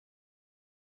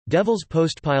Devils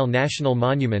Postpile National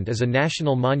Monument is a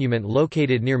national monument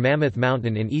located near Mammoth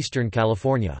Mountain in eastern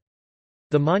California.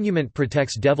 The monument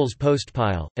protects Devils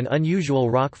Postpile, an unusual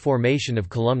rock formation of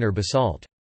columnar basalt.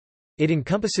 It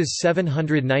encompasses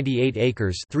 798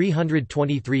 acres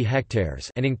 (323 hectares)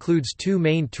 and includes two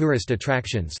main tourist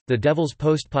attractions, the Devils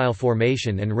Postpile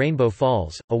Formation and Rainbow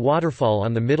Falls, a waterfall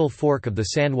on the Middle Fork of the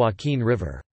San Joaquin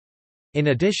River. In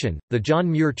addition, the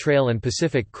John Muir Trail and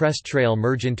Pacific Crest Trail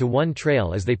merge into one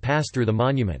trail as they pass through the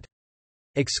monument.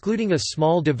 Excluding a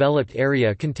small developed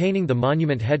area containing the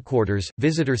monument headquarters,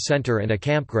 visitor center and a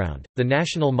campground, the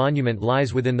national monument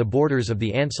lies within the borders of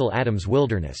the Ansel Adams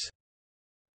Wilderness.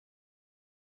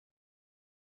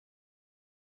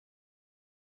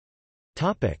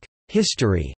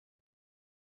 History.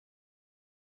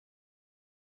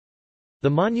 The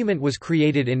monument was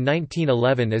created in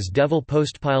 1911 as Devils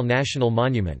Postpile National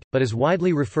Monument, but is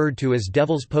widely referred to as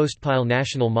Devils Postpile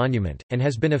National Monument, and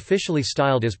has been officially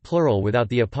styled as plural without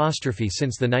the apostrophe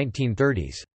since the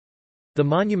 1930s. The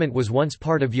monument was once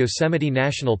part of Yosemite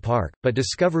National Park, but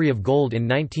discovery of gold in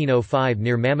 1905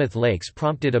 near Mammoth Lakes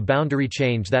prompted a boundary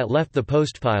change that left the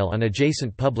postpile on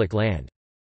adjacent public land.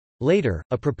 Later,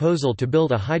 a proposal to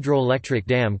build a hydroelectric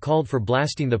dam called for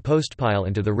blasting the postpile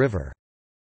into the river.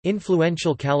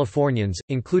 Influential Californians,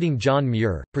 including John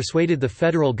Muir, persuaded the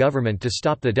federal government to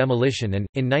stop the demolition and,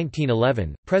 in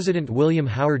 1911, President William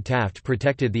Howard Taft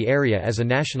protected the area as a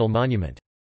national monument.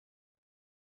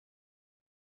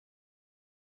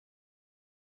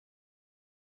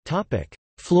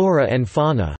 Flora and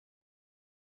fauna.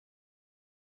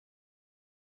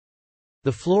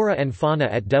 The flora and fauna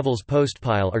at Devils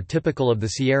Postpile are typical of the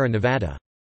Sierra Nevada.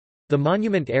 The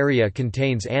monument area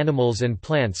contains animals and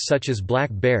plants such as black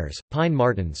bears, pine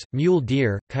martens, mule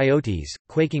deer, coyotes,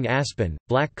 quaking aspen,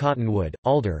 black cottonwood,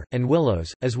 alder, and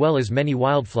willows, as well as many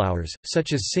wildflowers,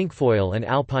 such as cinquefoil and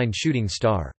alpine shooting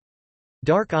star.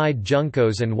 Dark-eyed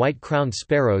juncos and white-crowned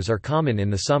sparrows are common in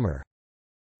the summer.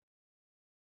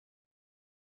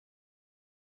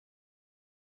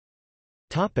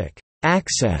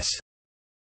 Access.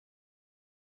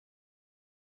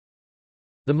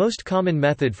 The most common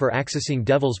method for accessing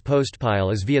Devils Postpile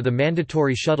is via the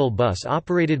mandatory shuttle bus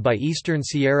operated by Eastern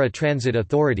Sierra Transit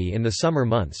Authority in the summer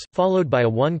months, followed by a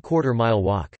 1/4 mile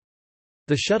walk.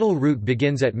 The shuttle route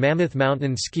begins at Mammoth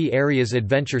Mountain Ski Area's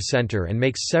Adventure Center and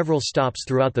makes several stops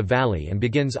throughout the valley and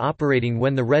begins operating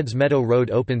when the Reds Meadow Road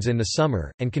opens in the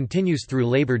summer, and continues through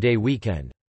Labor Day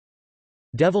weekend.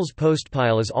 Devils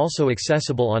Postpile is also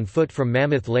accessible on foot from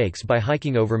Mammoth Lakes by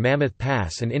hiking over Mammoth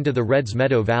Pass and into the Reds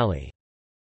Meadow Valley.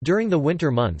 During the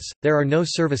winter months, there are no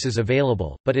services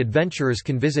available, but adventurers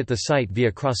can visit the site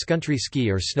via cross-country ski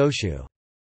or snowshoe.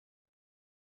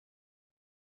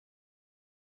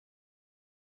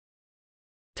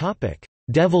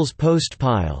 Devils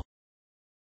Postpile.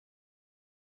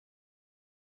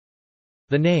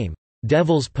 The name,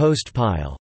 Devils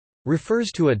Postpile,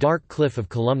 refers to a dark cliff of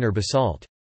columnar basalt.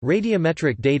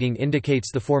 Radiometric dating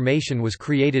indicates the formation was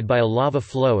created by a lava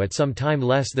flow at some time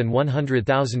less than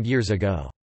 100,000 years ago.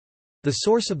 The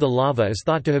source of the lava is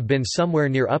thought to have been somewhere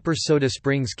near Upper Soda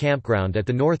Springs Campground at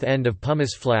the north end of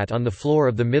Pumice Flat on the floor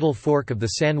of the Middle Fork of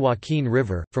the San Joaquin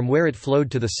River, from where it flowed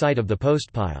to the site of the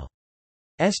postpile.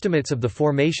 Estimates of the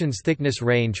formation's thickness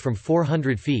range from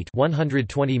 400 feet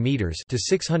 (120 meters) to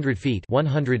 600 feet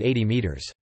 (180 meters).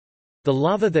 The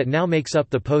lava that now makes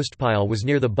up the postpile was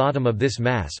near the bottom of this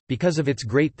mass. Because of its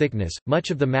great thickness,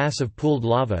 much of the mass of pooled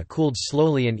lava cooled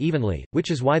slowly and evenly, which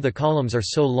is why the columns are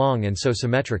so long and so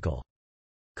symmetrical.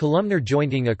 Columnar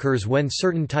jointing occurs when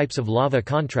certain types of lava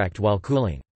contract while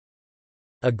cooling.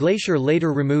 A glacier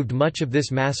later removed much of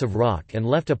this mass of rock and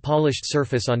left a polished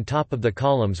surface on top of the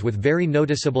columns with very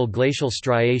noticeable glacial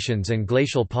striations and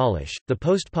glacial polish. The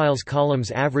postpile's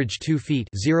columns average 2 feet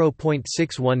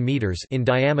 (0.61 meters) in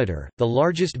diameter, the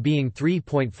largest being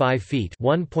 3.5 feet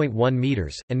 (1.1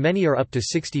 meters), and many are up to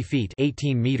 60 feet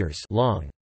 (18 meters) long.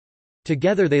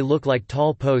 Together they look like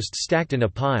tall posts stacked in a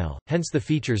pile, hence the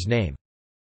feature's name.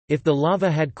 If the lava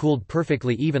had cooled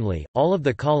perfectly evenly, all of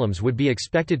the columns would be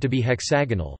expected to be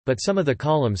hexagonal, but some of the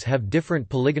columns have different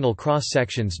polygonal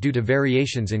cross-sections due to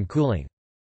variations in cooling.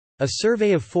 A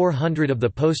survey of 400 of the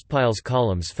postpile's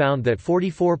columns found that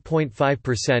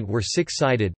 44.5% were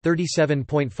 6-sided,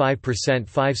 37.5%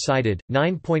 5-sided,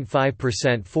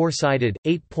 9.5% 4-sided,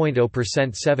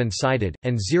 8.0% 7-sided,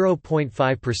 and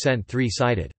 0.5%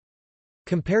 3-sided.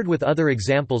 Compared with other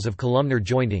examples of columnar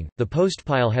jointing, the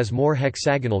postpile has more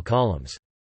hexagonal columns.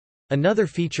 Another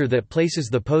feature that places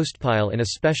the postpile in a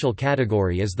special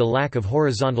category is the lack of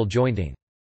horizontal jointing.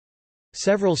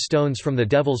 Several stones from the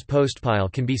Devils Postpile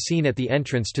can be seen at the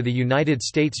entrance to the United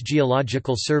States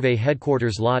Geological Survey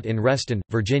headquarters lot in Reston,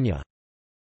 Virginia.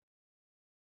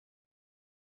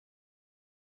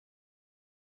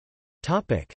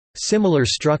 Similar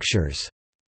structures.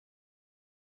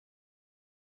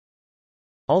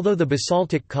 Although the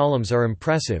basaltic columns are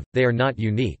impressive, they are not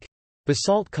unique.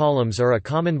 Basalt columns are a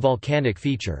common volcanic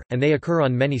feature, and they occur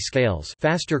on many scales.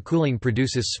 Faster cooling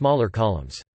produces smaller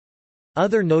columns.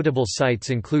 Other notable sites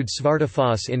include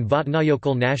Svartafoss in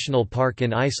Vatnajökull National Park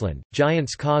in Iceland,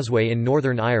 Giant's Causeway in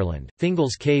Northern Ireland,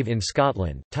 Fingal's Cave in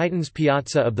Scotland, Titan's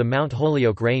Piazza of the Mount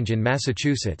Holyoke Range in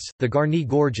Massachusetts, the Garni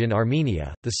Gorge in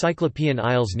Armenia, the Cyclopean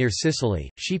Isles near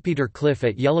Sicily, Sheepeater Cliff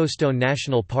at Yellowstone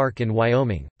National Park in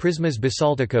Wyoming, Prismas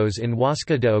basalticos in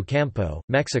Huasca de Ocampo,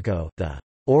 Mexico, the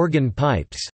Organ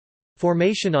Pipes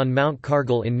Formation on Mount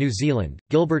Cargill in New Zealand,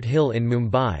 Gilbert Hill in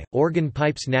Mumbai, Organ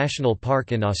Pipes National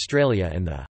Park in Australia and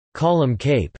the Column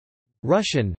Cape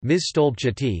Russian,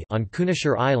 Mizstolbchati on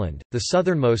Kunashir Island, the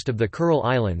southernmost of the Kuril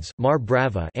Islands, Mar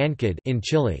Brava in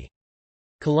Chile.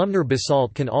 Columnar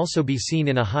basalt can also be seen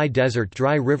in a high desert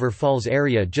dry river falls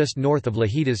area just north of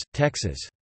Lajitas, Texas.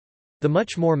 The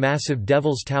much more massive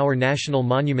Devils Tower National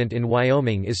Monument in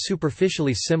Wyoming is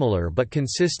superficially similar but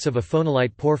consists of a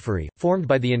phonolite porphyry, formed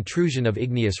by the intrusion of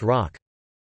igneous rock.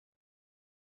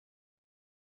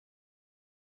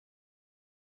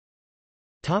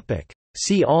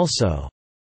 See also: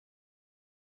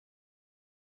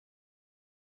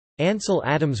 Ansel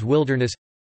Adams Wilderness,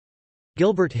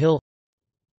 Gilbert Hill,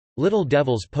 Little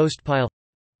Devils Postpile,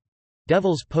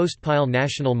 Devils Postpile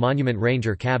National Monument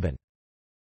Ranger Cabin.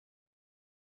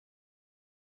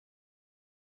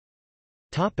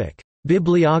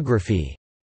 Bibliography.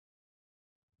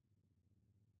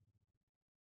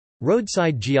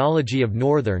 Roadside Geology of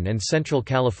Northern and Central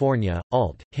California,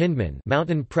 Alt. Hindman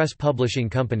Mountain Press Publishing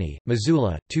Company,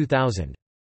 Missoula, 2000.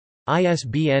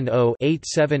 ISBN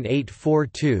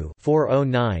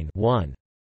 0-87842-409-1.